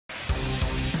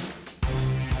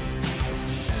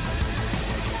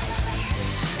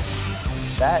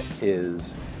That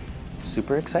is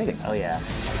super exciting. Oh yeah.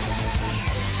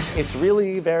 It's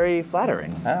really very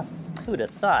flattering. Oh, who would have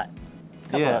thought?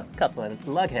 Couple of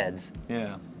lugheads.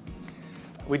 Yeah.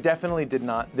 We definitely did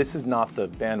not, this is not the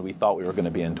band we thought we were going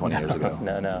to be in 20 years ago.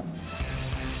 No.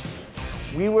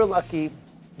 We were lucky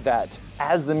that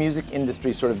as the music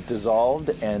industry sort of dissolved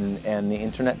and the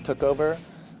internet took over,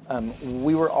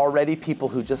 we were already people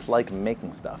who just like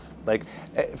making stuff. Like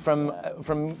from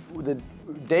the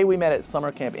day we met at summer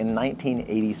camp in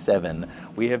 1987,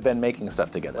 we have been making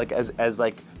stuff together. Like as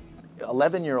like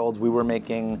 11-year-olds, we were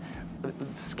making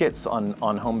skits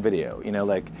on home video. You know,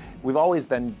 like we've always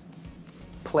been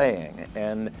playing,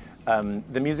 and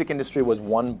the music industry was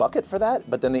one bucket for that,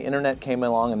 but then the internet came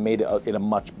along and made it a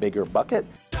much bigger bucket.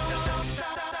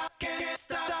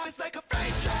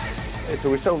 So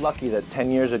we're so lucky that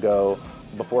 10 years ago,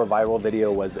 before viral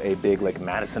video was a big like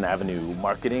Madison Avenue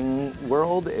marketing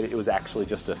world, it was actually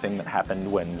just a thing that happened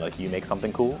when like you make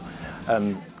something cool.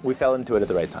 We fell into it at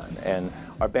the right time, and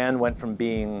our band went from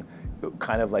being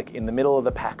kind of like in the middle of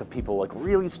the pack of people like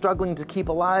really struggling to keep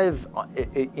alive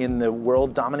in the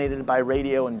world dominated by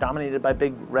radio and dominated by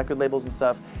big record labels and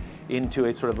stuff, into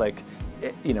a sort of like,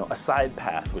 you know, a side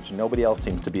path which nobody else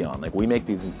seems to be on. Like we make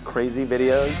these crazy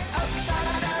videos.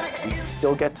 We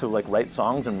still get to like write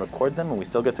songs and record them, and we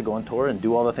still get to go on tour and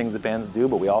do all the things that bands do,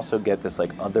 but we also get this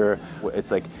like other,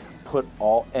 it's like put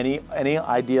any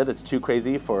idea that's too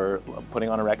crazy for putting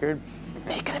on a record,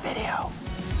 make it a video.